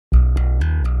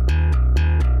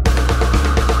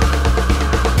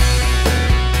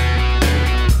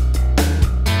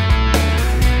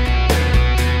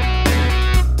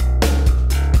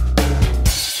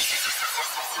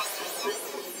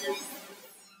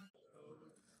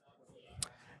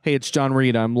Hey, it's John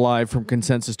Reed. I'm live from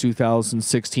Consensus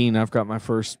 2016. I've got my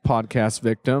first podcast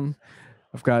victim.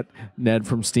 I've got Ned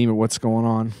from Steemit. What's going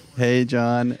on? Hey,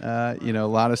 John. A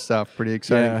lot of stuff. Pretty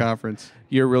exciting conference.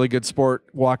 You're a really good sport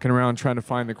walking around trying to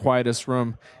find the quietest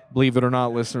room. Believe it or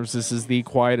not, listeners, this is the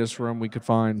quietest room we could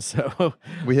find. So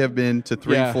we have been to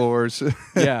 3 floors,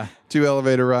 2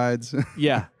 elevator rides.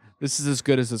 Yeah, this is as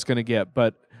good as it's going to get.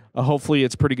 But hopefully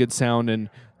it's pretty good sound.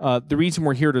 And the reason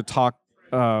we're here to talk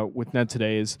with Ned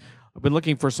today is I've been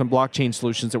looking for some blockchain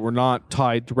solutions that were not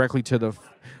tied directly to the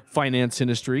finance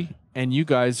industry, and you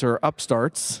guys are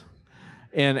upstarts.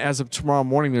 And as of tomorrow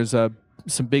morning, there's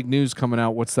some big news coming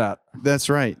out. What's that? That's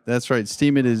right.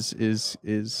 Steemit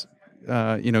is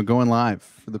going live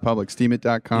for the public.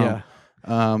 Steemit.com.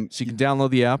 Yeah. So you can download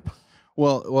the app.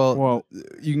 Well,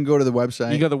 you can go to the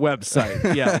website. You go to the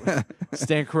website. Yeah.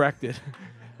 Stand corrected.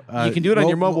 You can do it on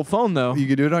your mobile phone, though. You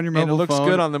can do it on your mobile phone. And it looks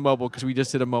good on the mobile because we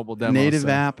just did a mobile demo. Native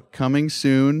app coming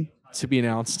soon. To be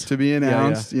announced.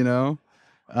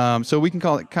 Yeah. So we can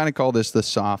call this the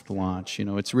soft launch.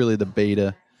 It's really the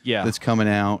beta that's coming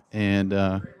out. And,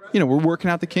 we're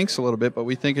working out the kinks a little bit, but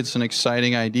we think it's an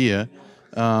exciting idea.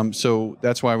 So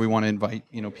that's why we want to invite,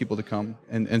 people to come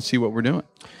and see what we're doing.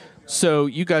 So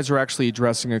you guys are actually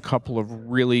addressing a couple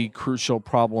of really crucial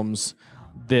problems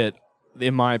that,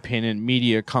 in my opinion,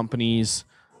 media companies,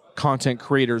 content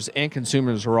creators, and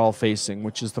consumers are all facing,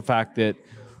 which is the fact that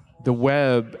the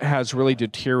web has really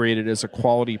deteriorated as a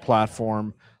quality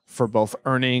platform for both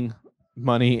earning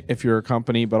money if you're a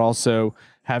company, but also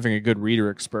having a good reader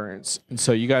experience. And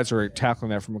so you guys are tackling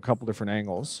that from a couple different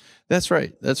angles. That's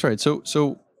right.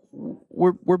 So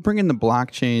we're bringing the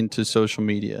blockchain to social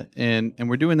media, and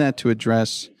we're doing that to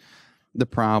address the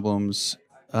problems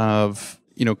of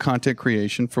content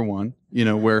creation, for one,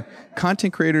 where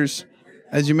content creators,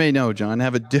 as you may know, John,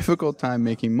 have a difficult time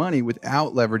making money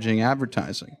without leveraging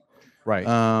advertising. Right.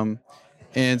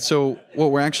 And so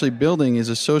what we're actually building is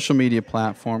a social media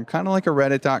platform, kind of like a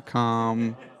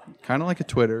Reddit.com, kind of like a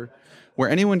Twitter, where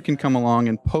anyone can come along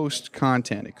and post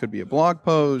content. It could be a blog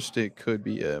post, it could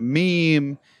be a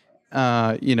meme,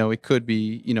 it could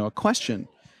be, a question.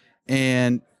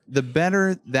 And the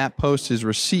better that post is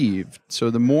received, so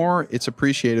the more it's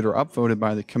appreciated or upvoted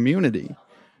by the community,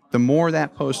 the more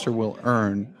that poster will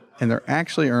earn. And they're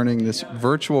actually earning this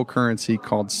virtual currency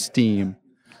called Steem.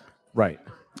 Right.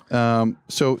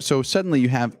 So suddenly you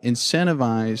have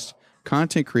incentivized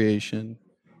content creation,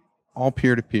 all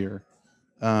peer-to-peer.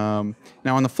 Now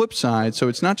on the flip side, so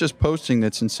it's not just posting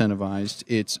that's incentivized,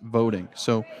 it's voting.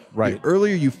 So the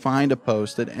earlier you find a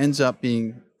post that ends up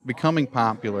becoming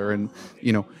popular and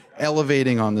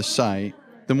elevating on the site,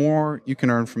 the more you can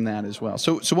earn from that as well.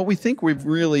 So what we think we've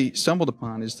really stumbled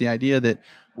upon is the idea that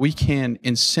we can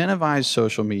incentivize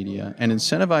social media and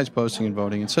incentivize posting and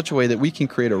voting in such a way that we can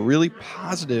create a really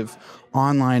positive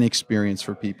online experience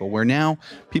for people, where now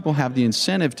people have the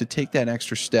incentive to take that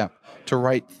extra step to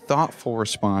write thoughtful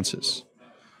responses,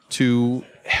 to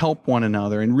help one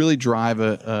another and really drive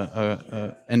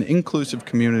an inclusive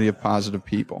community of positive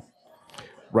people.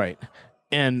 Right.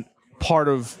 And part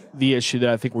of the issue that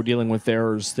I think we're dealing with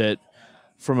there is that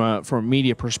from a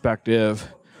media perspective,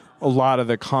 a lot of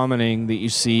the commenting that you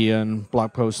see in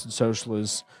blog posts and social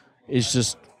is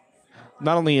just,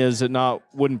 not only is it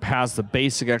wouldn't pass the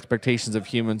basic expectations of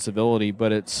human civility,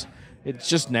 but it's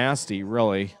just nasty,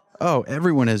 really. Oh,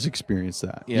 everyone has experienced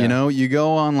that. Yeah. You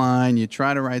go online, you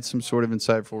try to write some sort of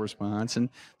insightful response, and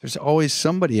there's always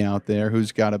somebody out there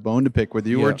who's got a bone to pick with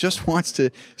you or just wants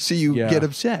to see you get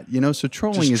upset. So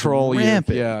trolling is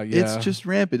rampant. It's just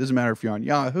rampant. It doesn't matter if you're on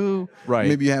Yahoo. Right.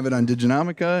 Maybe you have it on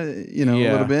Diginomica, a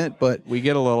little bit. But we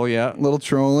get a little, little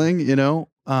trolling,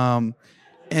 and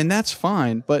that's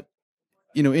fine. But,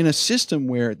 in a system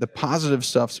where the positive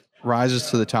stuff rises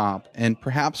to the top, and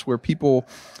perhaps where people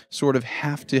sort of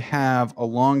have to have a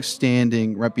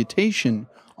long-standing reputation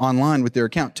online with their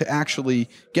account to actually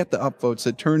get the upvotes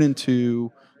that turn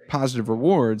into positive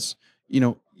rewards,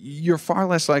 you're far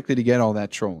less likely to get all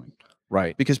that trolling.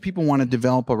 Right. Because people want to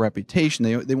develop a reputation.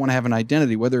 They want to have an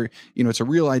identity, whether it's a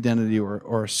real identity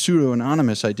or a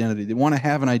pseudo-anonymous identity. They want to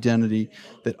have an identity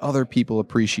that other people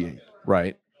appreciate.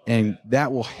 Right. And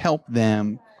that will help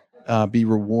them be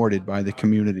rewarded by the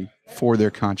community for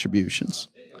their contributions.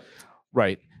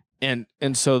 Right. And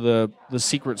so the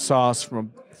secret sauce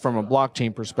from a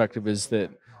blockchain perspective is that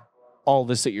all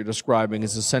this that you're describing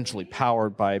is essentially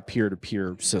powered by a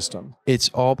peer-to-peer system. It's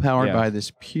all powered by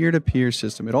this peer-to-peer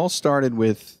system. It all started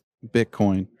with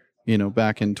Bitcoin,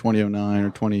 back in 2009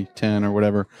 or 2010 or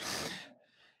whatever.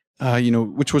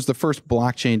 Which was the first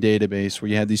blockchain database where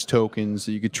you had these tokens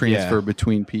that you could transfer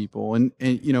between people. And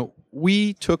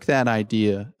we took that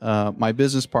idea. My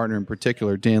business partner in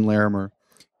particular, Dan Larimer,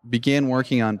 began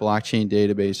working on blockchain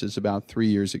databases about 3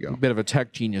 years ago. Bit of a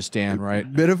tech genius, Dan,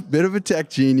 right? Bit of a tech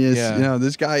genius. Yeah. You know,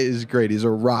 this guy is great. He's a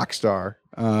rock star.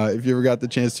 If you ever got the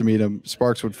chance to meet him,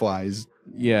 sparks would fly. He's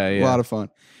a lot of fun.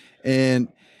 And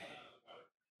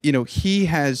you know, he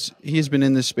has been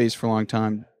in this space for a long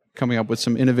time, coming up with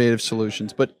some innovative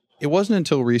solutions. But it wasn't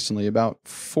until recently, about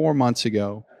 4 months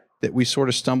ago, that we sort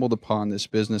of stumbled upon this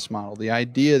business model. The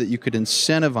idea that you could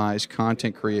incentivize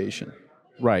content creation.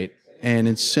 Right. And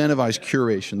incentivize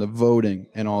curation, the voting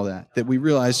and all that. That we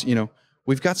realized, you know,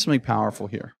 we've got something powerful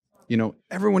here. You know,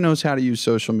 everyone knows how to use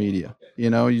social media.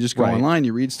 You know, you just go online,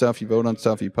 you read stuff, you vote on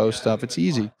stuff, you post stuff. It's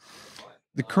easy.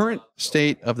 The current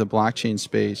state of the blockchain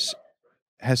space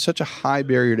has such a high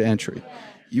barrier to entry.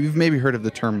 You've maybe heard of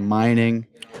the term mining,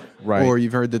 or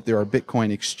you've heard that there are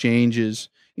Bitcoin exchanges.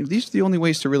 You know, these are the only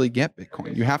ways to really get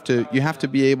Bitcoin. You have to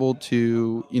be able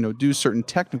to, you know, do certain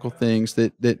technical things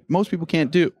that most people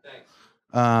can't do.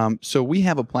 So we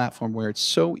have a platform where it's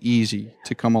so easy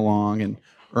to come along and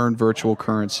earn virtual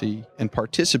currency and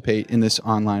participate in this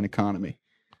online economy.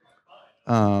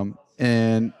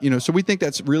 And you know, so we think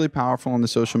that's really powerful on the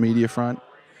social media front,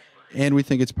 and we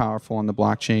think it's powerful on the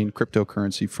blockchain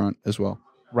cryptocurrency front as well.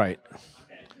 Right.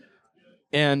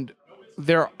 And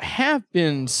there have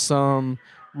been some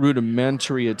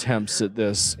rudimentary attempts at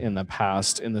this in the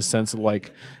past, in the sense of,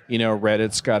 like, you know,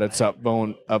 Reddit's got its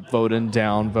upvote and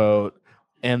downvote.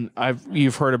 And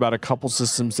you've heard about a couple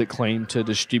systems that claim to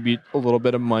distribute a little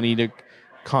bit of money to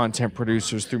content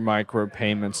producers through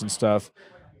micropayments and stuff.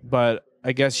 But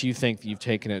I guess you think that you've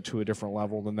taken it to a different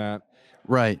level than that.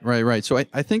 Right. So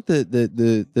I think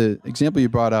the example you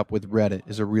brought up with Reddit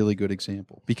is a really good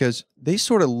example, because they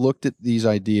sort of looked at these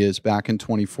ideas back in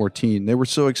 2014. They were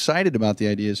so excited about the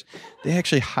ideas, they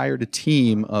actually hired a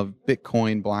team of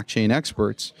Bitcoin blockchain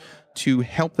experts to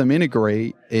help them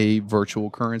integrate a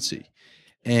virtual currency.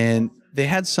 And they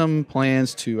had some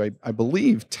plans to, I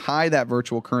believe, tie that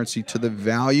virtual currency to the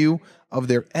value of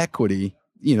their equity,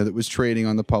 you know, that was trading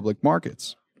on the public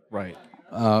markets. Right.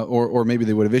 Or maybe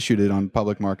they would have issued it on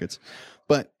public markets.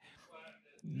 But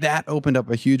that opened up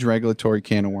a huge regulatory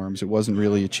can of worms. It wasn't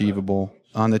really achievable.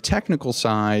 On the technical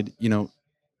side, you know,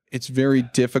 it's very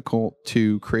difficult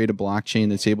to create a blockchain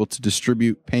that's able to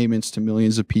distribute payments to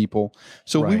millions of people.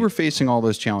 So we were facing all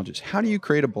those challenges. How do you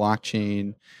create a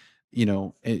blockchain, you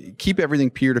know, keep everything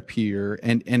peer-to-peer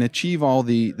and achieve all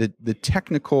the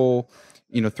technical,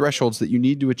 you know, thresholds that you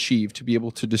need to achieve to be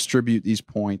able to distribute these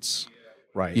points?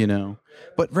 Right. You know,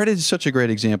 but Reddit is such a great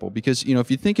example because, you know, if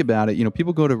you think about it, you know,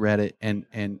 people go to Reddit and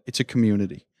it's a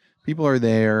community. People are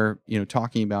there, you know,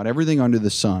 talking about everything under the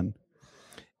sun.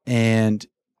 And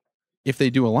if they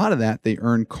do a lot of that, they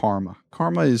earn karma.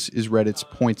 Karma is Reddit's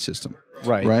point system.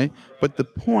 Right. But the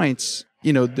points,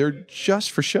 you know, they're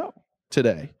just for show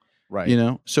today. Right. You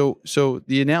know, so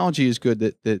the analogy is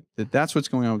good that's what's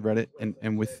going on with Reddit,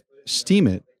 and with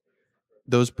Steemit,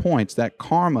 those points, that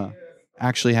karma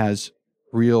actually has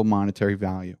real monetary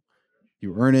value.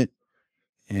 You earn it,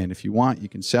 and if you want, you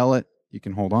can sell it. You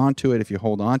can hold on to it. If you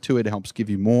hold on to it, it helps give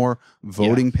you more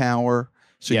voting power.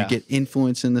 So you get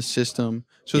influence in the system.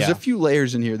 So there's a few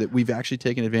layers in here that we've actually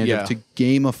taken advantage of to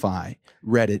gamify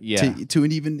Reddit to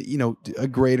an even, you know, a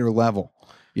greater level.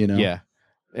 You know. Yeah,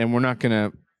 and we're not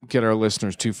going to get our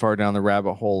listeners too far down the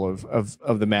rabbit hole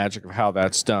of the magic of how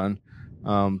that's done.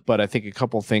 But I think a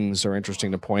couple things are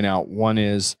interesting to point out. One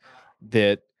is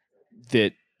that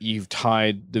you've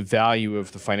tied the value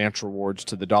of the financial rewards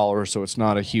to the dollar, so it's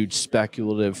not a huge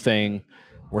speculative thing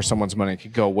where someone's money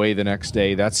could go away the next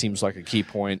day. That seems like a key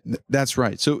point. That's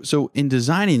right. So in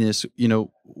designing this, you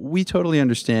know, we totally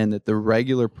understand that the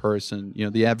regular person, you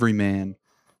know, the everyman,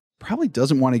 probably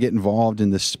doesn't want to get involved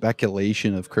in the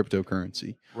speculation of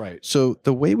cryptocurrency. Right. So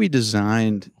the way we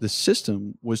designed the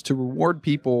system was to reward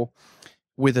people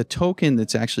with a token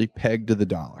that's actually pegged to the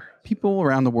dollar. People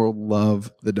around the world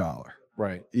love the dollar.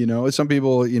 Right. You know, some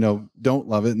people, you know, don't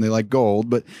love it and they like gold,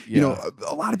 but you know,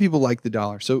 a lot of people like the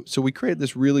dollar. So we created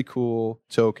this really cool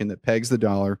token that pegs the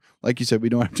dollar. Like you said, we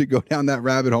don't have to go down that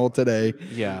rabbit hole today.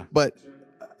 Yeah. But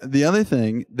the other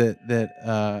thing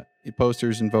that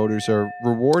posters and voters are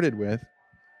rewarded with,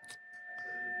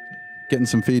 getting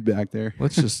some feedback there.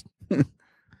 Let's just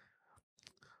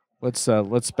let's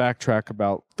backtrack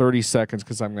about 30 seconds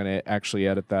because I'm going to actually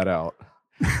edit that out.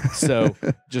 So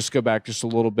just go back just a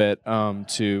little bit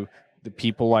to the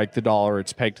people like the dollar.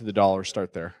 It's pegged to the dollar.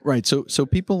 Start there. Right. So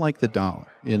people like the dollar,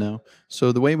 you know.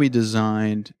 So the way we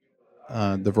designed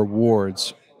the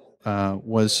rewards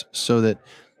was so that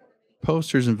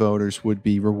posters and voters would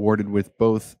be rewarded with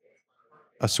both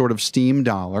a sort of Steam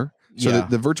dollar So Yeah.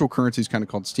 the virtual currency is kind of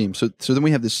called Steem. So then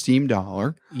we have the Steem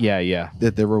dollar Yeah.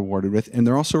 that they're rewarded with, and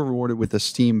they're also rewarded with a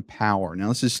Steem Power. Now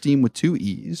this is Steem with 2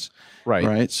 E's, Right.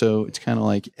 right? So it's kind of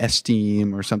like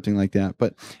Esteem or something like that.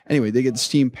 But anyway, they get the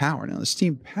Steem Power. Now the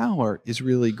Steem Power is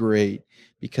really great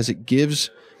because it gives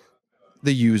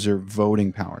the user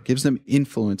voting power, it gives them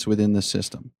influence within the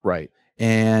system. Right.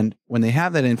 And when they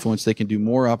have that influence, they can do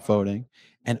more upvoting.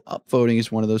 And upvoting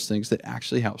is one of those things that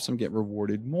actually helps them get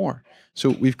rewarded more.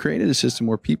 So we've created a system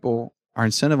where people are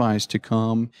incentivized to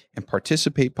come and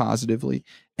participate positively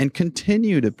and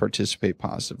continue to participate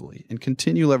positively and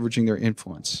continue leveraging their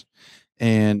influence.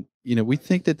 And, we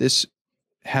think that this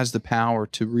has the power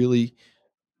to really,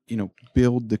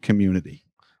 build the community.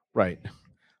 Right.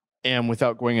 And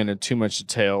without going into too much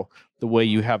detail, the way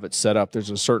you have it set up, there's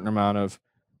a certain amount of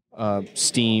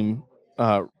Steam,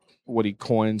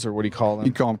 coins, or what do you call them?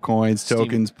 You call them coins, Steam-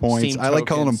 tokens, points. Steam I like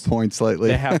calling them tokens. points lately.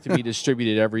 They have to be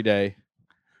distributed every day,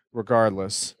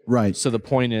 regardless. Right. So the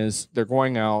point is, they're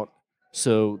going out.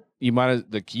 So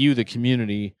the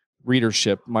community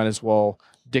readership might as well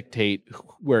dictate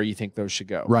where you think those should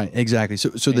go. Right. Exactly. So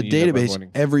the And you end up database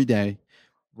voting. every day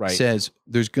Right. says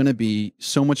there's going to be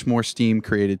so much more Steam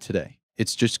created today.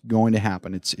 It's just going to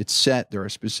happen. It's set. There are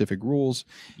specific rules.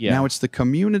 Yeah. Now it's the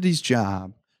community's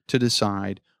job to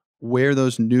decide where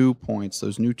those new points,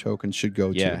 those new tokens should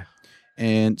go Yeah. to.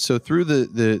 And so through the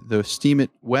Steemit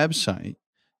website,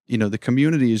 the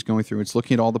community is going through, it's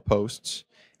looking at all the posts,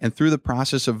 and through the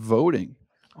process of voting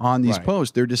on these Right.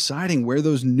 posts, they're deciding where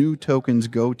those new tokens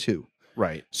go to.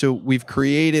 Right. So we've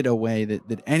created a way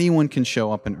that anyone can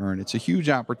show up and earn. It's a huge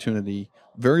opportunity,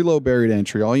 very low barrier to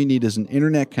entry. All you need is an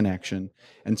internet connection,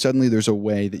 and suddenly there's a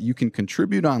way that you can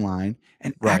contribute online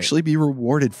and Right. actually be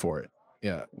rewarded for it,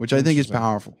 Yeah. which I think is Interesting.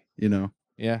 powerful,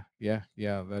 Yeah,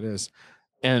 that is.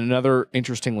 And another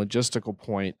interesting logistical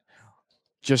point,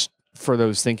 just for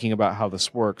those thinking about how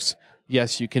this works,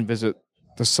 yes, you can visit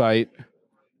the site,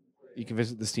 you can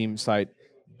visit the Steam site,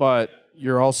 but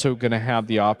you're also going to have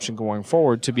the option going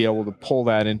forward to be able to pull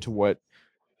that into what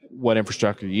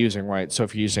infrastructure you're using, right? So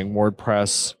if you're using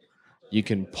WordPress, you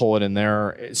can pull it in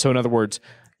there. So in other words,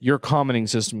 your commenting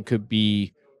system could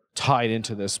be tied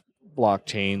into this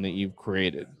blockchain that you've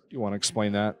created. You want to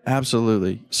explain that?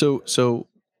 Absolutely. So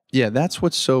yeah, that's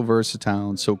what's so versatile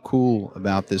and so cool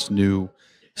about this new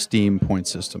Steam point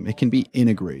system. It can be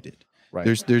integrated. Right.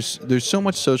 There's so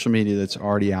much social media that's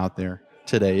already out there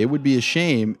today. It would be a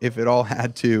shame if it all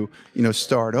had to,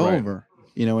 start Right. over,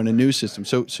 in a new system.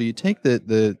 So you take the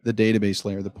database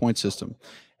layer, the point system,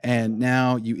 and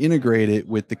now you integrate it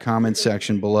with the comment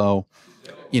section below,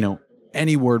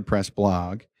 any WordPress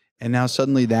blog. And now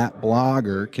suddenly that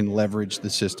blogger can leverage the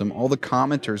system. All the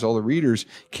commenters, all the readers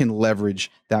can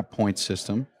leverage that point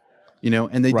system,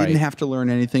 and they Right. didn't have to learn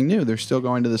anything new. They're still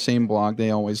going to the same blog they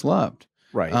always loved.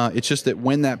 Right. It's just that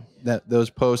when those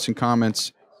posts and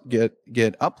comments get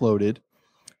uploaded,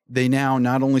 they now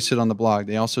not only sit on the blog,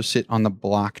 they also sit on the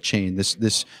blockchain,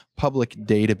 this public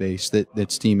database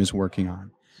that Steam is working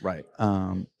on. Right.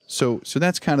 So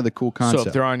that's kind of the cool concept. So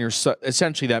if they're on your site,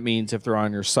 essentially that means if they're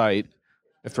on your site,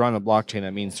 if they're on the blockchain,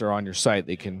 that means they're on your site.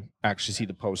 They can actually see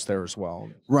the post there as well.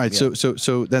 Right. Yeah.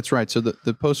 So that's right. So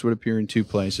the post would appear in two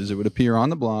places. It would appear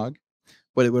on the blog,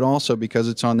 but it would also, because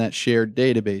it's on that shared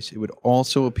database, it would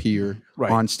also appear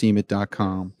Right. on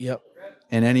Steemit.com Yep.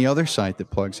 and any other site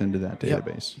that plugs into that Yep.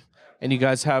 database. And you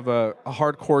guys have a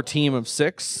hardcore team of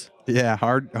 6. Yeah,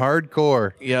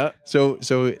 hardcore. Yeah. So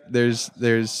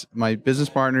there's my business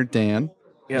partner Dan,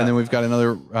 Yeah. and then we've got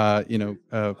another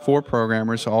 4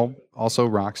 programmers, all also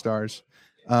rock stars.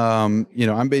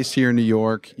 I'm based here in New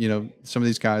York. Some of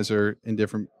these guys are in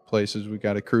different places. We've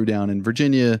got a crew down in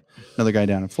Virginia, another guy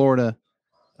down in Florida.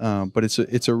 But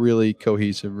it's a really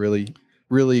cohesive,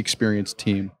 really experienced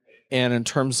team. And in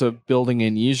terms of building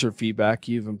in user feedback,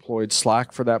 you've employed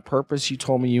Slack for that purpose. You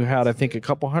told me you had, I think, a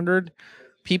couple hundred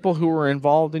people who were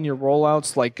involved in your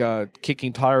rollouts, like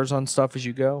kicking tires on stuff as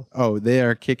you go. Oh, they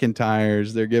are kicking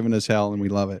tires. They're giving us hell, and we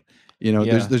love it. Yeah.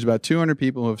 There's about 200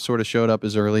 people who have sort of showed up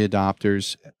as early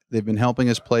adopters. They've been helping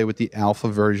us play with the alpha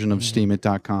version of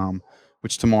Steemit.com,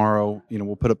 which tomorrow,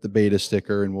 we'll put up the beta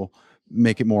sticker and we'll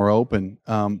make it more open.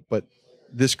 But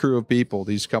this crew of people,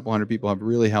 these couple hundred people, have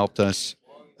really helped us,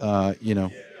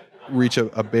 reach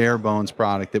a bare bones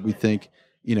product that we think,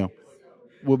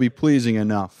 will be pleasing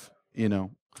enough,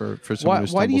 for someone who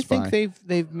stumbles Why do you by. think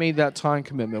they've made that time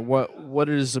commitment? What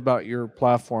it is about your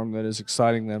platform that is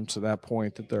exciting them to that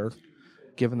point that they're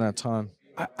given that time?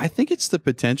 I think it's the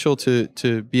potential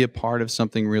to be a part of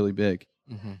something really big.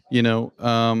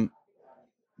 Mm-hmm.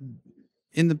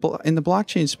 in the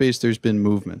blockchain space, there's been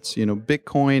movements.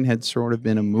 Bitcoin had sort of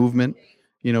been a movement,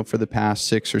 for the past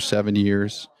 6 or 7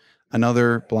 years.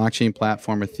 Another blockchain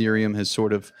platform, Ethereum, has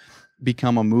sort of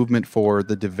become a movement for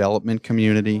the development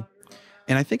community.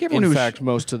 And I think everyone In fact,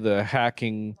 most of the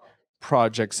hacking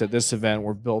projects at this event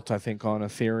were built, I think, on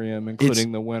Ethereum,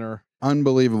 including the winner.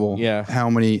 Unbelievable. Yeah. How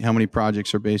many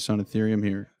projects are based on Ethereum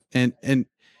here, and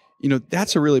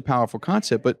that's a really powerful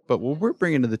concept. But what we're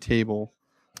bringing to the table,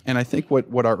 and I think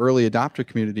what our early adopter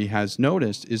community has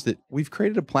noticed is that we've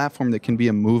created a platform that can be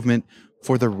a movement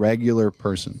for the regular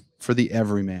person, for the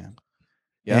everyman.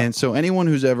 Yeah. And so anyone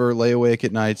who's ever lay awake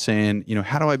at night saying,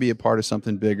 how do I be a part of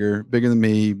something bigger than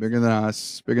me, bigger than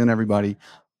us, bigger than everybody?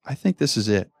 I think this is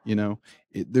it.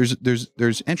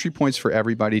 There's entry points for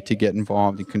everybody to get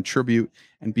involved and contribute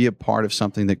and be a part of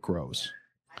something that grows.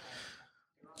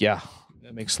 Yeah,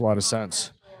 that makes a lot of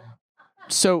sense.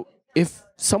 So if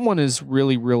someone is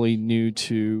really, really new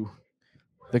to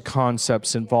the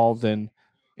concepts involved in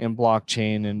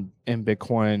blockchain and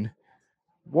Bitcoin,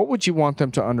 what would you want them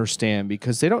to understand?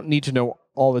 Because they don't need to know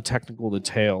all the technical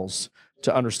details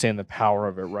to understand the power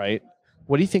of it, right?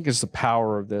 What do you think is the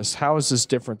power of this? How is this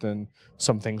different than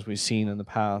some things we've seen in the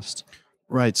past?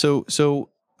 Right. So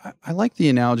I like the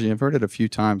analogy. I've heard it a few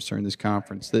times during this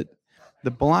conference that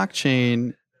the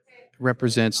blockchain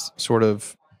represents sort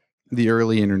of the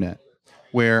early internet,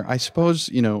 where I suppose,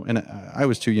 and I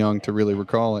was too young to really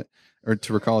recall it or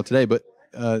to recall it today, but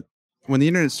when the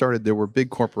internet started, there were big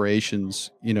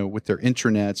corporations, with their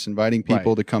intranets, inviting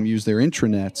people to come use their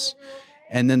intranets.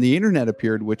 And then the internet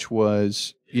appeared, which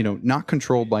was, not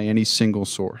controlled by any single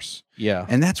source. Yeah.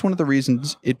 And that's one of the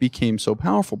reasons it became so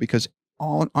powerful, because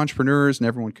all entrepreneurs and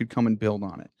everyone could come and build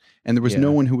on it. And there was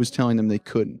no one who was telling them they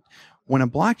couldn't. When a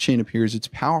blockchain appears, it's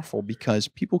powerful because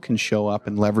people can show up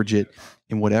and leverage it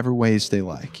in whatever ways they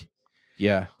like.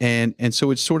 Yeah. And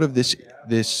so it's sort of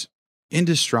this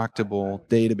indestructible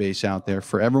database out there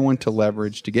for everyone to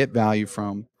leverage, to get value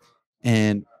from.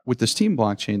 And with the Steem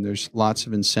blockchain, there's lots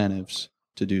of incentives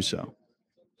to do so.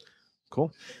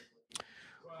 Cool.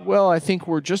 Well, I think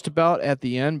we're just about at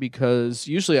the end, because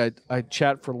usually I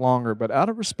chat for longer, but out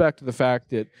of respect to the fact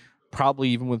that probably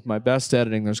even with my best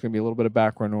editing, there's going to be a little bit of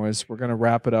background noise, we're going to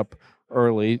wrap it up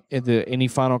early. Any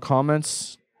final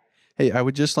comments? Hey, I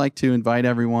would just like to invite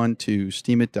everyone to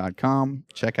steemit.com.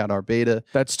 Check out our beta.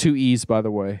 That's 2 E's, by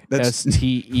the way. That's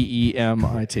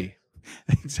STEEMIT.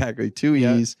 Exactly, 2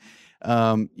 E's.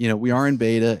 We are in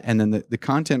beta, and then the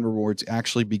content rewards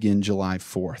actually begin July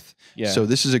 4th. Yeah. So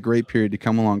this is a great period to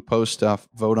come along, post stuff,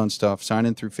 vote on stuff, sign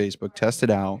in through Facebook, test it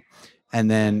out,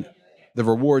 and then the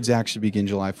rewards actually begin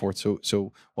July 4th.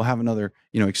 So we'll have another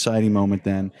exciting moment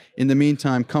then. In the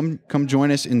meantime, come join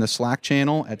us in the Slack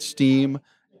channel at Steem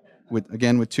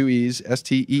with 2 E's,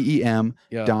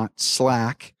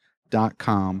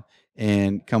 STEEM.slack.com.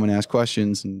 And come and ask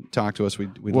questions and talk to us.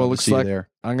 We'd love to see you there.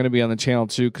 I'm going to be on the channel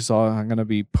too, because I'm going to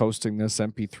be posting this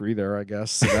MP3 there, I guess.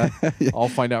 So that I'll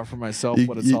find out for myself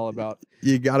what it's all about.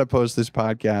 You got to post this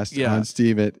podcast on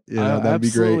Steemit. That'd be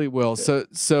great. Absolutely will.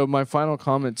 So my final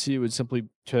comment to you would simply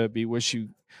to be wish you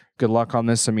good luck on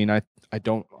this. I mean, I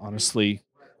don't honestly,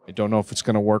 I don't know if it's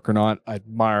going to work or not. I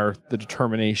admire the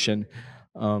determination.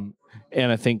 And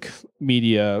I think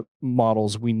media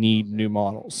models, we need new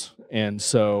models. And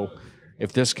so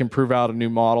if this can prove out a new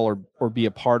model or be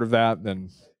a part of that, then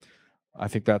I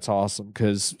think that's awesome,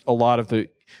 because a lot of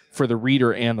for the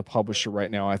reader and the publisher right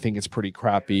now, I think it's pretty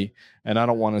crappy. And I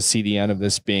don't want to see the end of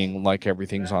this being like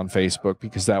everything's on Facebook,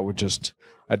 because that would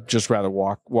I'd just rather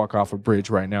walk off a bridge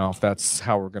right now if that's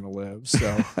how we're going to live.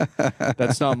 So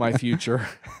that's not my future.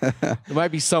 It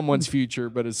might be someone's future,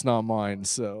 but it's not mine.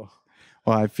 So.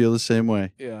 Well, I feel the same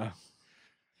way. Yeah.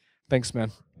 Thanks,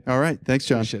 man. All right. Thanks,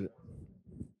 John. Appreciate it.